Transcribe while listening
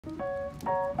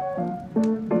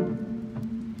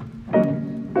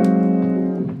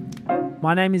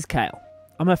My name is Kale.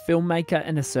 I'm a filmmaker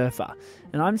and a surfer,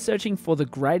 and I'm searching for the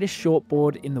greatest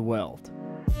shortboard in the world.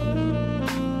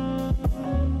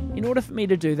 In order for me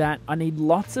to do that, I need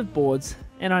lots of boards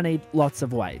and I need lots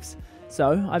of waves.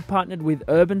 So I've partnered with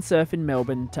URBNSURF in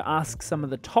Melbourne to ask some of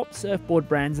the top surfboard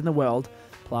brands in the world,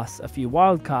 plus a few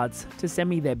wildcards, to send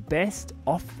me their best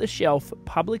off-the-shelf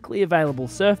publicly available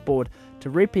surfboard to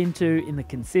rip into in the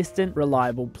consistent,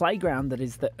 reliable playground that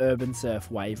is the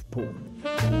URBNSURF wave pool.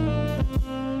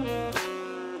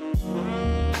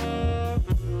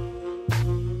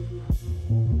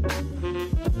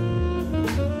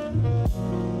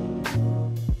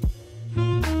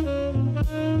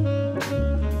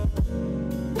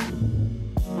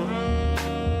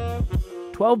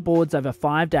 "12 boards over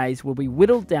 5 days will be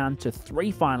whittled down to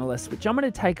 3 finalists, which I'm going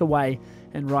to take away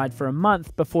and ride for a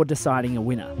month before deciding a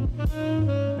winner.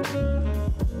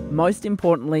 Most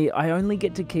importantly, I only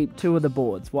get to keep 2 of the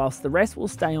boards, whilst the rest will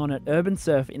stay on at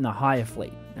URBNSURF in the hire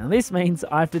fleet. Now this means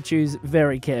I have to choose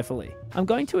very carefully. I'm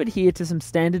going to adhere to some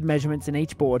standard measurements in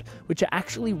each board, which are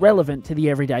actually relevant to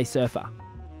the everyday surfer.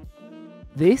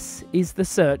 This is the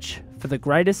search for the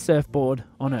greatest surfboard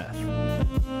on Earth.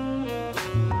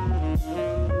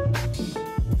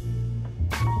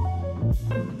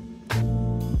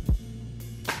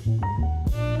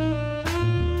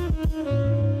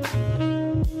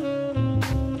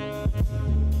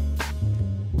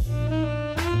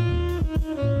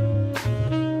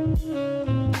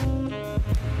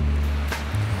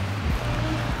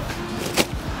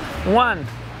 One.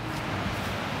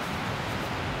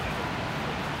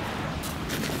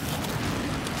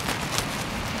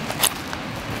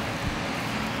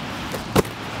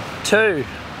 2.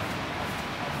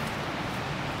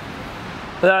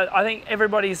 I think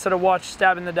everybody sort of watched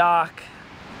Stab in the Dark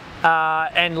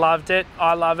and loved it.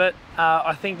 I love it.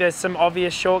 I think there's some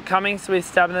obvious shortcomings with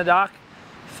Stab in the Dark.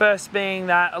 First being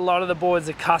that a lot of the boards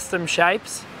are custom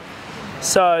shapes,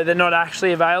 so they're not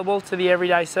actually available to the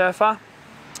everyday surfer.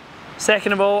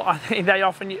 Second of all, I think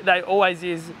they always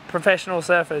use professional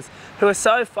surfers who are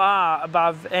so far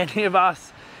above any of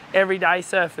us everyday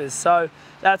surfers. So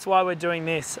that's why we're doing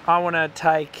this. I want to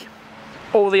take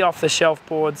all the off-the-shelf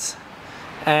boards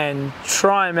and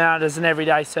try them out as an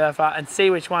everyday surfer and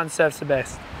see which one surfs the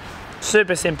best.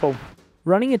 Super simple.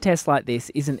 Running a test like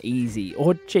this isn't easy,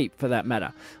 or cheap for that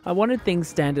matter. I wanted things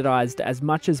standardised as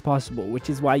much as possible, which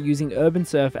is why using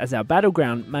URBNSURF as our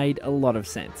battleground made a lot of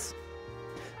sense.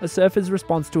 A surfer's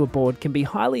response to a board can be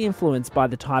highly influenced by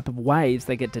the type of waves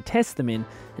they get to test them in,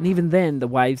 and even then the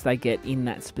waves they get in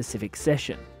that specific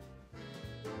session.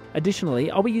 Additionally,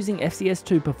 I'll be using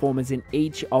FCS2 performers in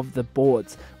each of the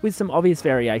boards, with some obvious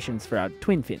variations for our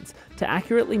twin fins, to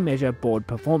accurately measure board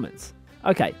performance.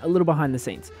 Okay, a little behind the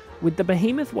scenes. With the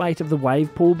behemoth weight of the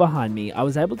wave pool behind me, I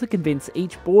was able to convince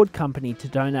each board company to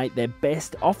donate their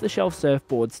best off-the-shelf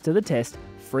surfboards to the test,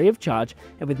 free of charge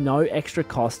and with no extra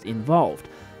cost involved.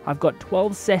 I've got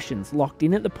 12 sessions locked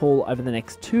in at the pool over the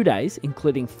next 2 days,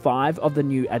 including 5 of the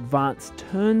new advanced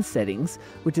turn settings,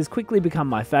 which has quickly become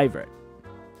my favourite.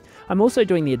 I'm also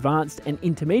doing the advanced and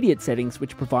intermediate settings,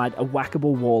 which provide a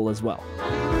whackable wall as well.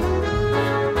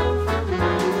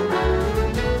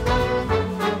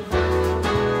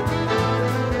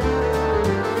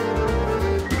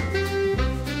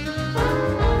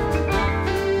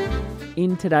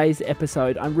 In today's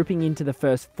episode, I'm ripping into the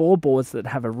first 4 boards that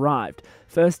have arrived.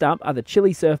 First up are the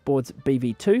Chili Surfboards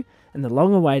BV2 and the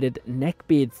long-awaited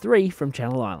Neckbeard 3 from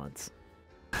Channel Islands.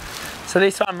 So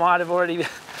this one might have already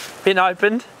been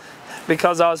opened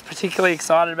because I was particularly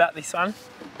excited about this one.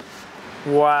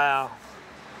 Wow.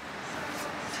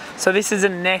 So this is a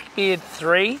Neckbeard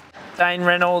 3, Dane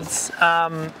Reynolds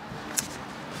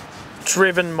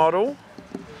driven model.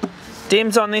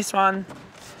 Dims on this one,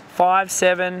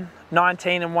 5'7",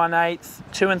 19 1/8,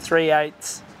 2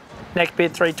 3/8,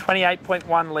 Neckbeard 3,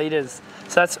 28.1 litres.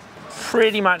 So that's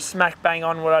pretty much smack bang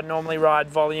on what I'd normally ride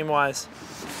volume wise.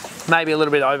 Maybe a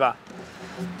little bit over.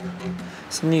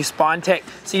 Some new spine tech.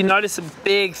 So you notice a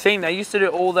big thing. They used to do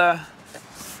all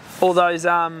those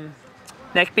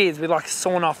neckbeards with like a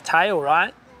sawn off tail,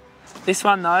 right? This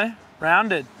one though,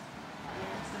 rounded.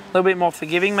 A little bit more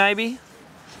forgiving maybe.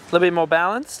 A little bit more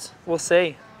balanced. We'll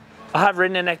see. I have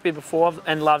ridden a neckbeard before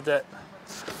and loved it.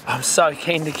 I'm so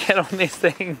keen to get on this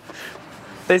thing.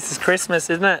 This is Christmas,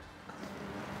 isn't it?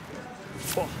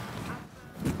 Oh.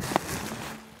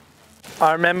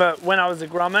 I remember when I was a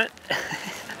grommet,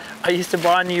 I used to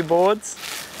buy new boards,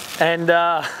 and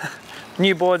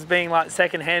new boards being like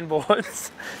second-hand boards,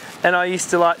 And I used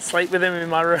to like sleep with them in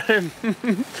my room,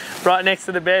 right next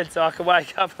to the bed, so I could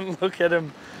wake up and look at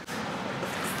them.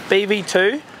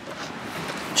 BV2,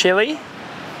 chili,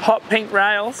 hot pink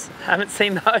rails. Haven't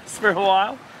seen those for a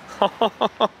while.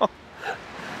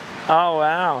 Oh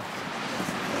wow.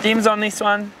 Dims on this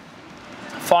one,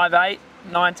 5'8",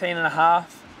 19.5,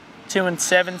 2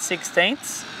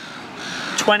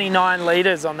 7/16, 29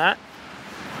 litres on that.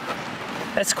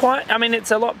 It's quite, I mean,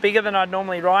 it's a lot bigger than I'd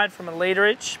normally ride from a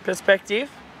literage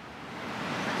perspective,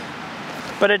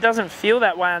 but it doesn't feel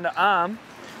that way under arm.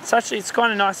 It's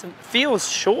kind of nice and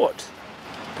feels short.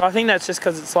 But I think that's just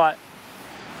because it's like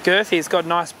girthy. It's got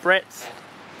nice breadth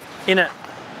in it.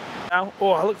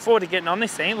 Oh, I look forward to getting on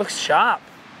this thing. It looks sharp,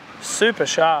 super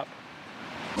sharp.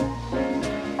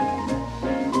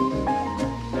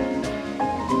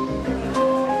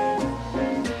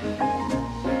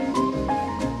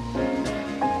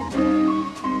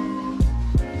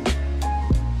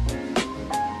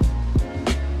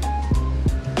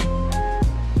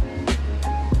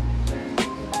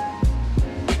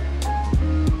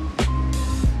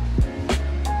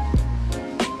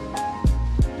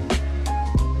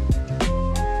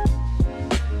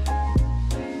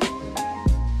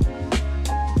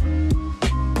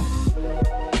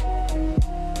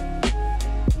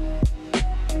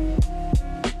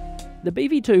 The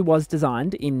BV2 was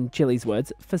designed, in Chili's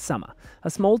words, for summer. A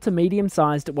small to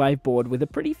medium-sized waveboard with a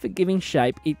pretty forgiving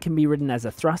shape. It can be ridden as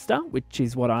a thruster, which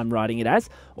is what I'm riding it as,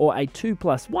 or a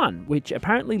 2+1, which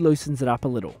apparently loosens it up a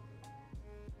little.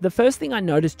 The first thing I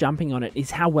noticed jumping on it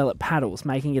is how well it paddles,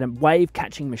 making it a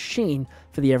wave-catching machine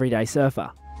for the everyday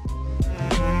surfer.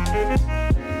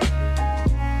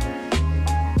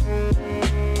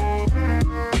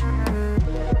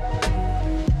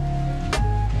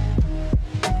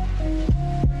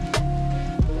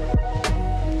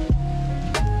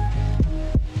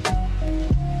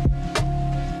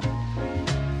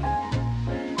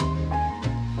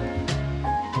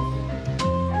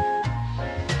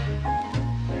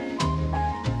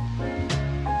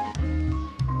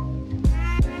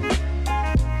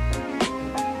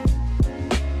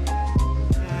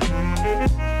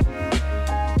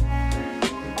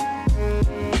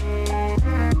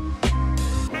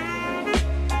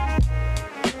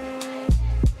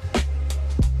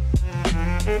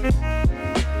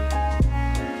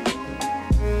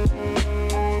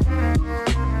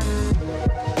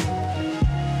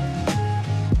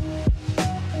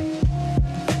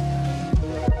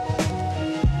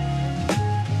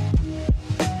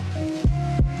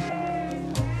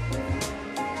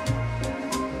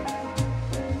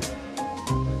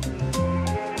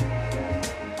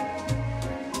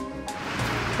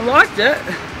 I liked it.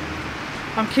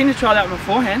 I'm keen to try that one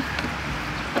beforehand.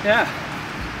 Yeah.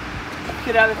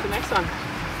 Get out of the next one.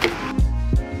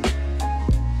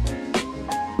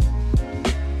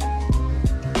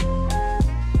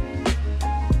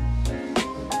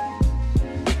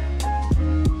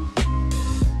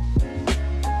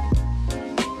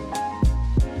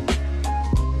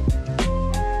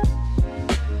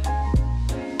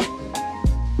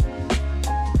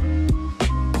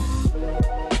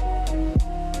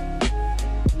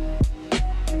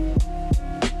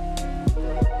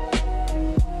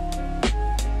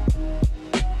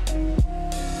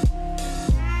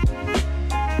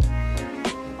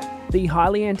 The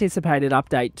highly anticipated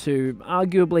update to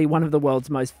arguably one of the world's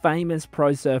most famous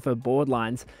pro surfer board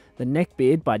lines, the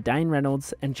Neckbeard by Dane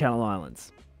Reynolds and Channel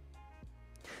Islands.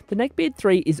 The Neckbeard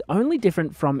 3 is only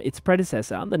different from its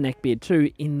predecessor, the Neckbeard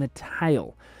 2, in the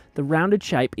tail. The rounded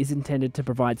shape is intended to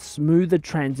provide smoother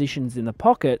transitions in the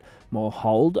pocket, more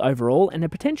hold overall, and a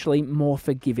potentially more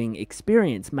forgiving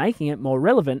experience, making it more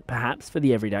relevant perhaps for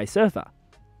the everyday surfer.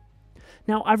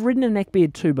 Now, I've ridden a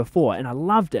Neckbeard 2 before and I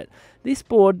loved it. This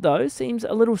board, though, seems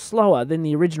a little slower than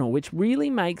the original, which really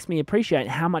makes me appreciate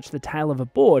how much the tail of a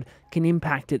board can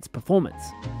impact its performance.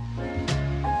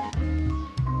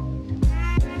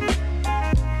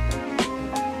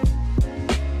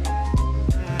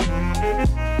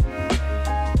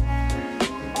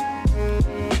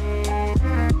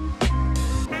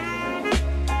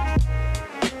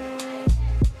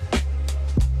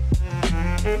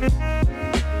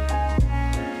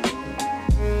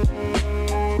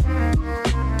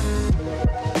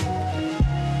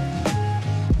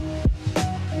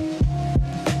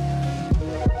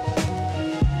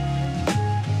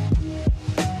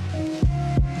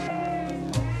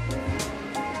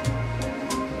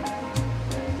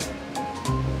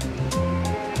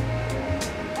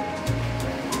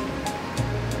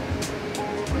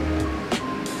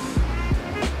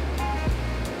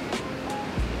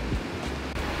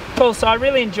 Cool, so I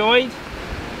really enjoyed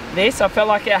this. I felt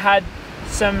like it had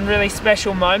some really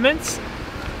special moments.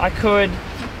 I could,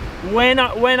 when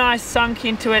I sunk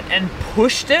into it and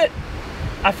pushed it,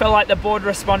 I felt like the board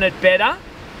responded better.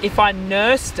 If I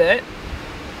nursed it,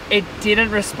 it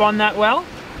didn't respond that well.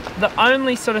 The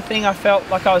only sort of thing I felt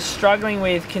like I was struggling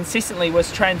with consistently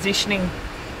was transitioning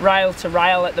rail to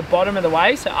rail at the bottom of the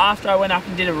wave. So after I went up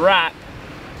and did a wrap,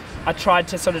 I tried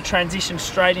to sort of transition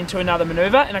straight into another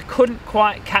maneuver, and I couldn't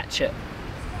quite catch it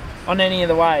on any of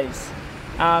the waves.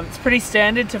 It's pretty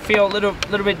standard to feel a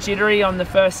little bit jittery on the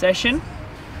first session,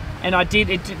 and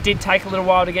it did take a little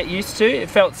while to get used to. It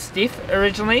felt stiff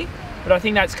originally, but I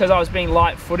think that's because I was being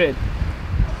light-footed.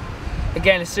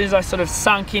 Again, as soon as I sort of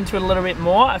sunk into it a little bit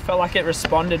more, I felt like it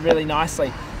responded really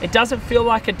nicely. It doesn't feel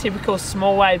like a typical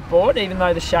small wave board, even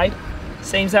though the shape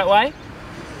seems that way.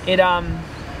 It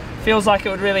feels like it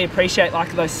would really appreciate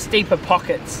like those steeper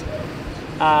pockets.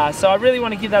 So I really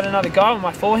want to give that another go on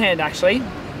my forehand actually.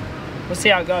 We'll see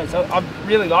how it goes. I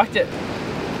really liked it.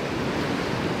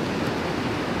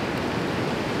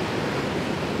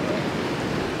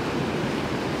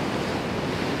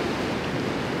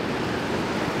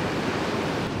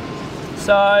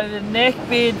 So the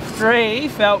neckbeard 3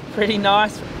 felt pretty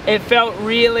nice. It felt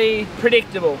really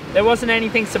predictable. There wasn't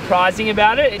anything surprising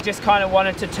about it. It just kind of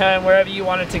wanted to turn wherever you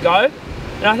wanted to go.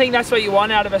 And I think that's what you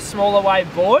want out of a smaller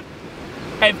wave board.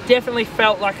 It definitely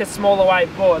felt like a smaller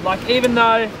wave board. Like even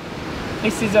though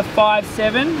this is a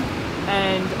 5.7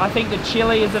 and I think the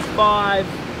Chile is a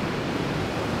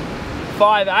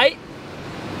 5.8,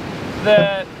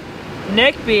 the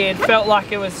neckbeard felt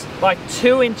like it was like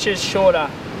 2 inches shorter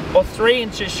or 3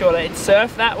 inches shorter. It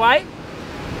surfed that way,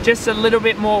 just a little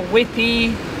bit more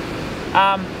whippy.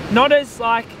 Not as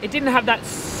like, it didn't have that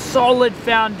solid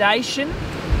foundation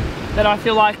that I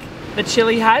feel like the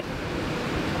Chile had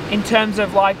in terms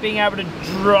of like being able to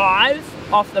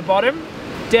drive off the bottom.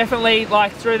 Definitely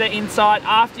like through the inside,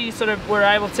 after you sort of were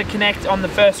able to connect on the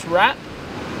first wrap,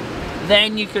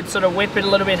 then you could sort of whip it a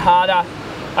little bit harder.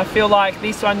 I feel like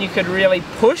this one you could really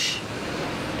push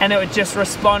and it would just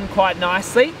respond quite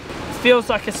nicely. It feels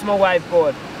like a small wave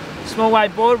board. Small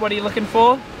wave board, what are you looking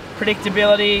for?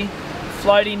 Predictability,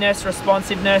 floatiness,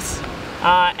 responsiveness,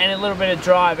 and a little bit of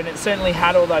drive, and it certainly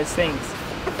had all those things.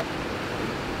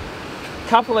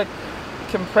 Couple of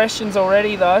compressions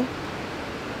already though.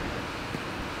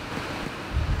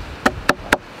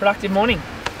 Productive morning.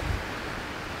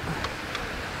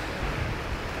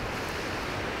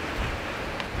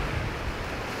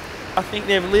 I think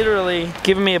they've literally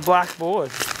given me a black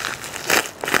board.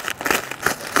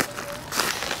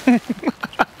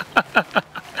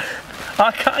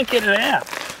 I can't get it out.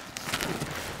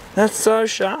 That's so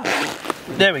sharp.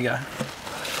 There we go.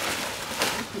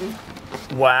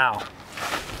 Wow.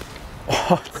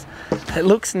 Oh, it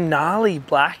looks gnarly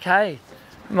black, hey?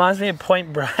 Reminds me of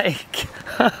Point Break.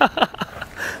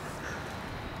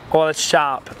 Well, it's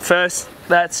sharp. First,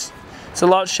 it's a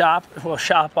lot sharp, well,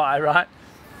 sharp eye, right?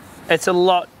 It's a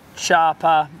lot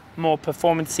sharper, more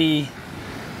performance-y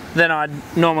than I'd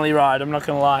normally ride, I'm not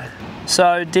gonna lie.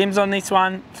 So dims on this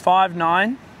one,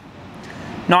 5.9,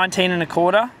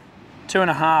 19.25,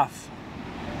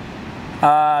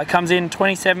 2.5. Comes in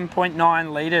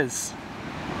 27.9 litres.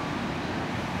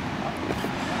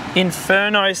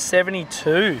 Inferno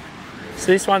 72. So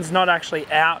this one's not actually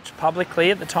out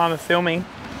publicly at the time of filming.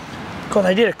 God,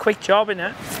 they did a quick job in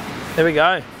it. There we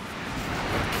go.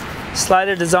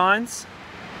 Slater Designs.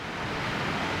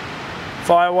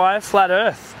 Firewire, Flat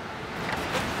Earth.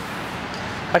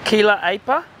 Aquila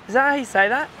Aper, is that how you say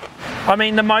that? I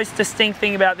mean, the most distinct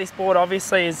thing about this board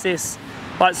obviously is this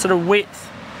like sort of width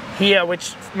here,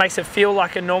 which makes it feel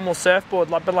like a normal surfboard,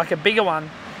 but like a bigger one.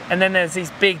 And then there's these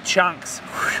big chunks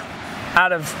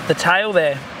out of the tail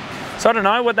there. So I don't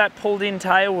know what that pulled in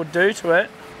tail would do to it.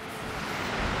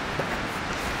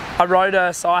 I rode a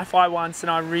sci-fi once and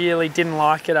I really didn't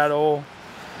like it at all.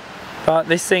 But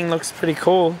this thing looks pretty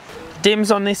cool.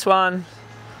 Dims on this one,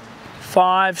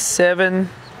 5.7,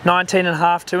 19.5,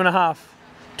 2.5,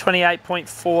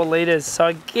 28.4 litres. So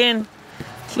again,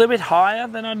 it's a little bit higher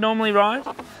than I'd normally ride.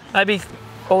 Maybe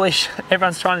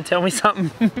everyone's trying to tell me something.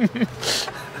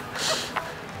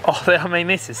 Oh, I mean,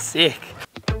 this is sick.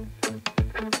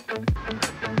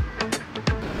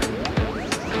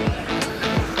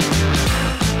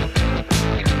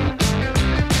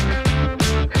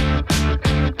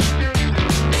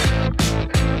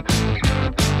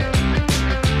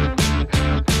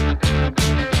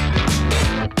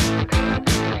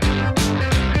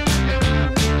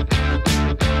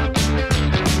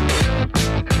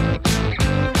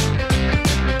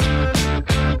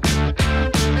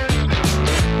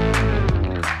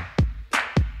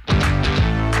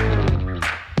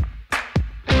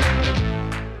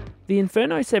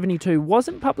 Inferno 72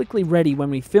 wasn't publicly ready when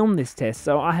we filmed this test,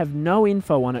 so I have no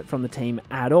info on it from the team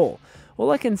at all.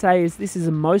 All I can say is this is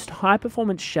the most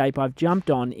high-performance shape I've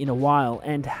jumped on in a while,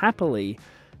 and happily,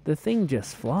 the thing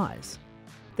just flies.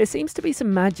 There seems to be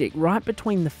some magic right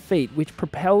between the feet which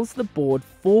propels the board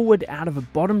forward out of a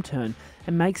bottom turn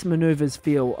and makes manoeuvres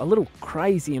feel a little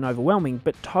crazy and overwhelming,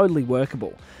 but totally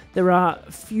workable. There are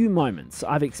few moments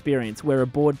I've experienced where a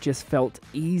board just felt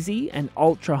easy and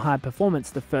ultra high performance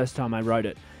the first time I rode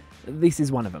it. This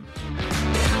is one of them.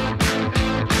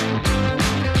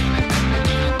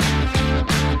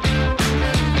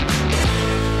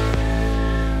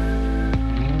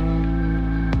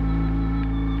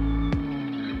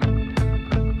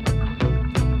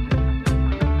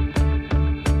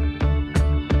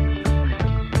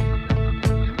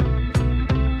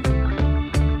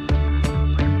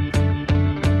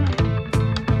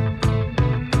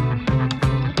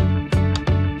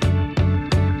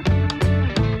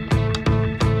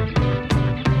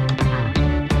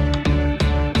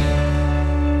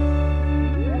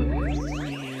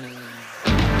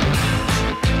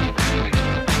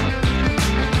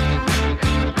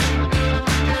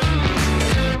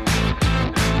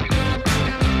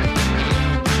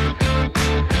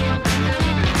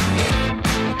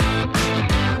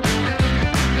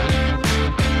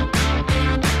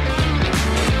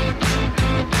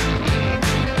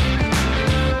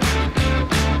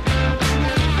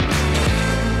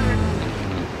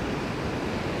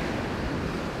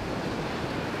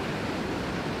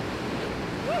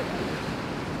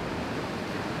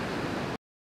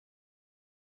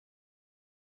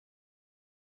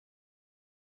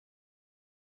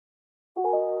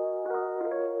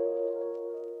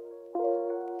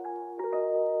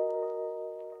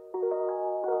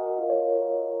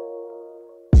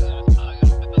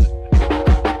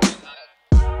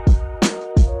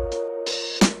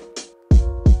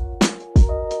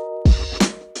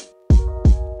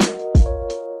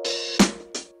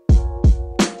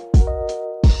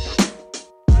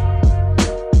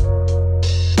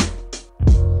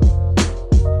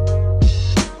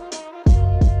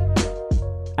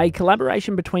 A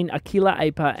collaboration between Aquila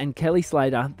Aper and Kelly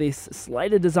Slater, this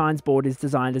Slater Designs board is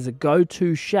designed as a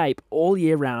go-to shape all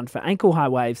year round for ankle-high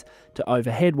waves to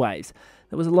overhead waves.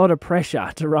 There was a lot of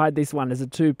pressure to ride this one as a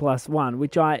 2+1,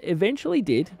 which I eventually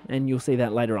did, and you'll see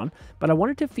that later on, but I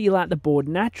wanted to feel out the board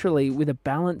naturally with a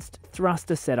balanced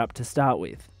thruster setup to start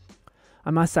with.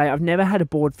 I must say, I've never had a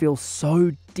board feel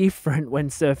so different when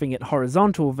surfing it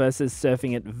horizontal versus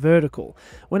surfing it vertical.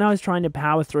 When I was trying to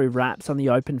power through wraps on the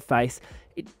open face,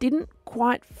 it didn't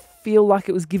quite feel like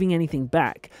it was giving anything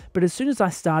back, but as soon as I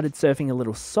started surfing a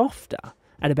little softer,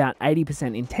 at about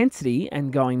 80% intensity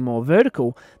and going more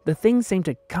vertical, the thing seemed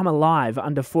to come alive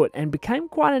underfoot and became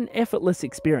quite an effortless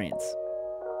experience.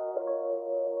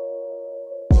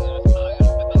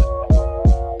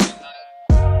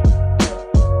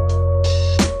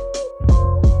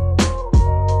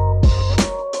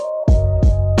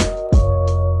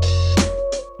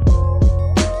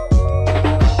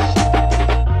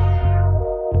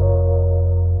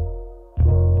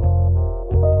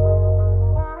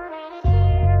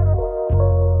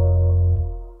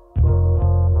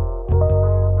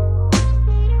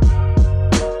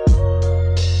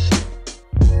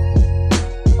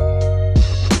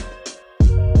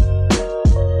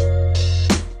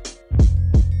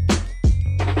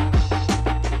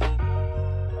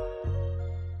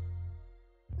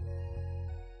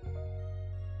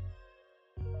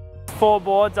 Four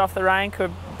boards off the rank were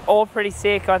all pretty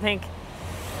sick. I think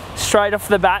straight off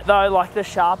the bat though, like the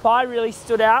Sharp Eye really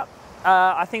stood out.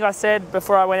 I think I said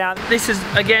before I went out, this is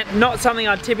again not something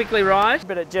I typically ride,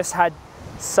 but it just had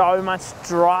so much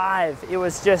drive. It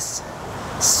was just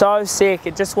so sick.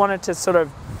 It just wanted to sort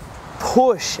of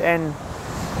push and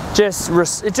it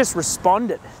just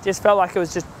responded. It just felt like it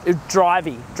was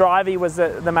drivey. Drivey was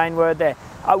the main word there.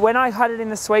 When I had it in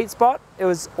the sweet spot, it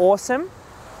was awesome.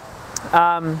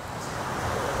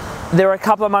 There were a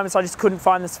couple of moments I just couldn't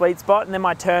find the sweet spot, and then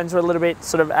my turns were a little bit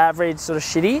sort of average, sort of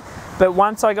shitty. But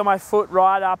once I got my foot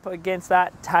right up against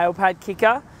that tail pad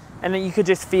kicker, and then you could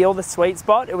just feel the sweet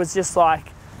spot, it was just like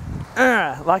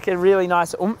a really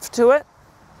nice oomph to it.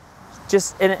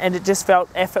 And it just felt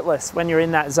effortless when you're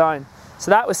in that zone.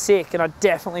 So that was sick, and I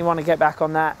definitely want to get back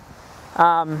on that.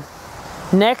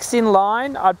 Next in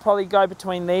line, I'd probably go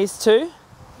between these two,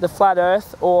 the Flat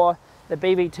Earth or the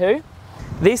BB2.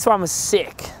 This one was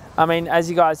sick. I mean, as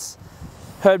you guys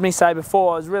heard me say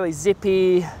before, it was really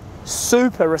zippy,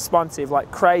 super responsive,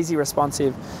 like crazy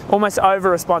responsive, almost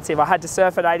over responsive. I had to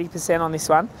surf at 80% on this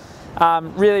one.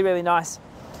 Really, really nice.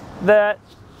 The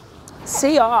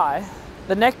CI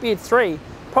the Neckbeard 3,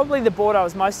 probably the board I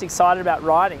was most excited about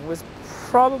riding, was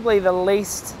probably the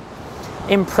least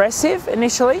impressive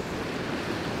initially.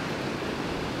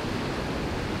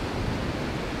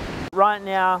 Right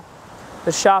now,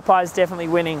 the Sharp Eye is definitely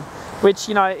winning, which,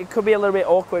 you know, it could be a little bit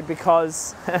awkward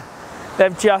because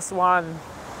they've just won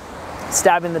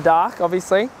Stab in the Dark,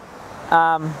 obviously.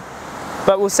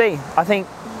 But we'll see. I think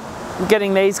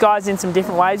getting these guys in some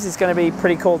different waves is going to be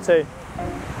pretty cool too.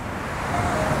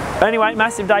 But anyway,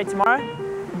 massive day tomorrow.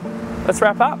 Let's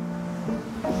wrap up.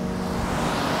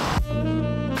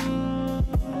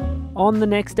 On the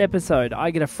next episode,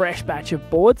 I get a fresh batch of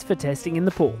boards for testing in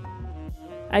the pool.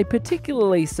 A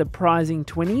particularly surprising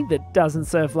 20 that doesn't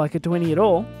surf like a 20 at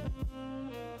all,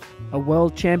 a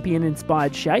world champion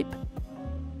inspired shape,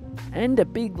 and a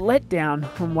big letdown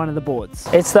from one of the boards.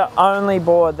 It's the only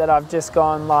board that I've just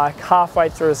gone like halfway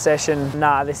through a session,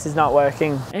 nah, this is not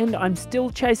working. And I'm still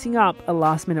chasing up a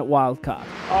last minute wildcard.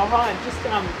 Oh hi, just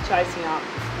chasing up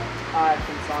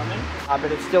from Simon,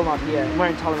 but it's still not here. We're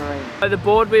in Tullamarine. So the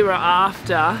board we were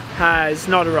after has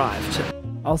not arrived.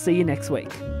 I'll see you next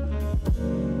week.